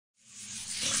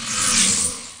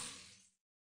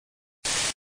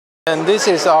And this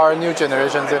is our new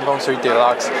generation Zenfone 3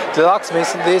 Deluxe. Deluxe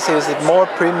means this is more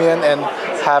premium and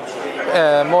have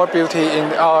more beauty in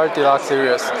our Deluxe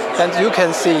series. And you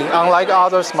can see, unlike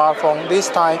other smartphones, this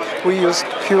time we use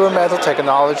pure metal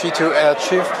technology to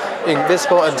achieve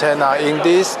invisible antenna in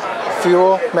this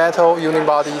pure metal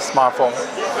unibody smartphone.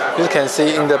 You can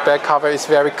see in the back cover it's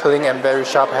very clean and very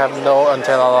sharp, have no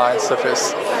antenna line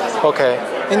surface. Okay,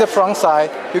 in the front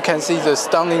side, you can see the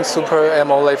stunning Super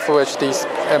AMOLED Full HD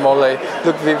AMOLED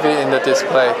look vivid in the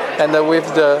display. And with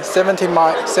the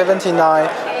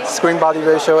 79 screen body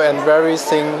ratio and very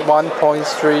thin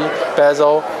 1.3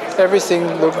 bezel,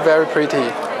 everything look very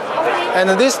pretty. And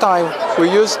this time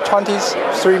we use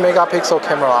 23 megapixel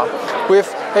camera with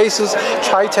ASUS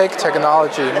high-tech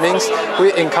technology. Means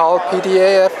we include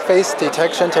PDAF face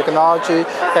detection technology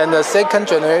and the second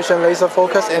generation laser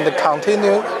focus and the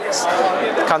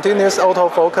continuous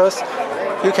autofocus.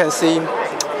 You can see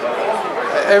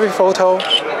every photo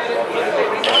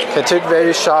can take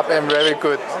very sharp and very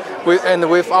good.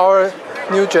 With our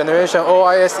new generation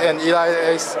OIS and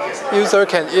EIS, user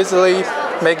can easily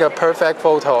make a perfect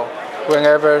photo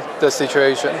whenever the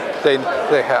situation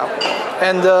they have.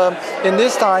 And in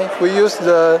this time, we use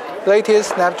the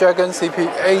latest Snapdragon CPU,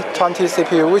 820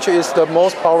 CPU, which is the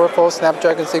most powerful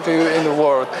Snapdragon CPU in the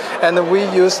world. And we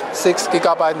use 6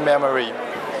 GB memory.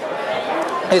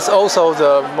 It's also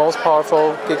the most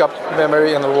powerful gigabyte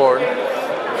memory in the world.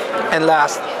 And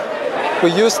last, we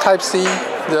use Type-C,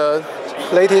 the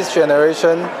latest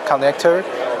generation connector,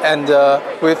 and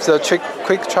with the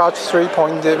quick charge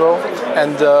 3.0,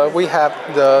 and we have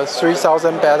the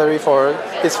 3000 battery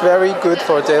it's very good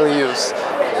for daily use.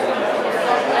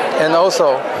 And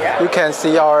also you can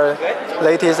see our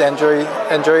latest Android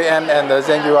M and the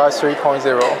Zen UI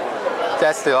 3.0.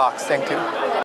 That's Deluxe. Thank you.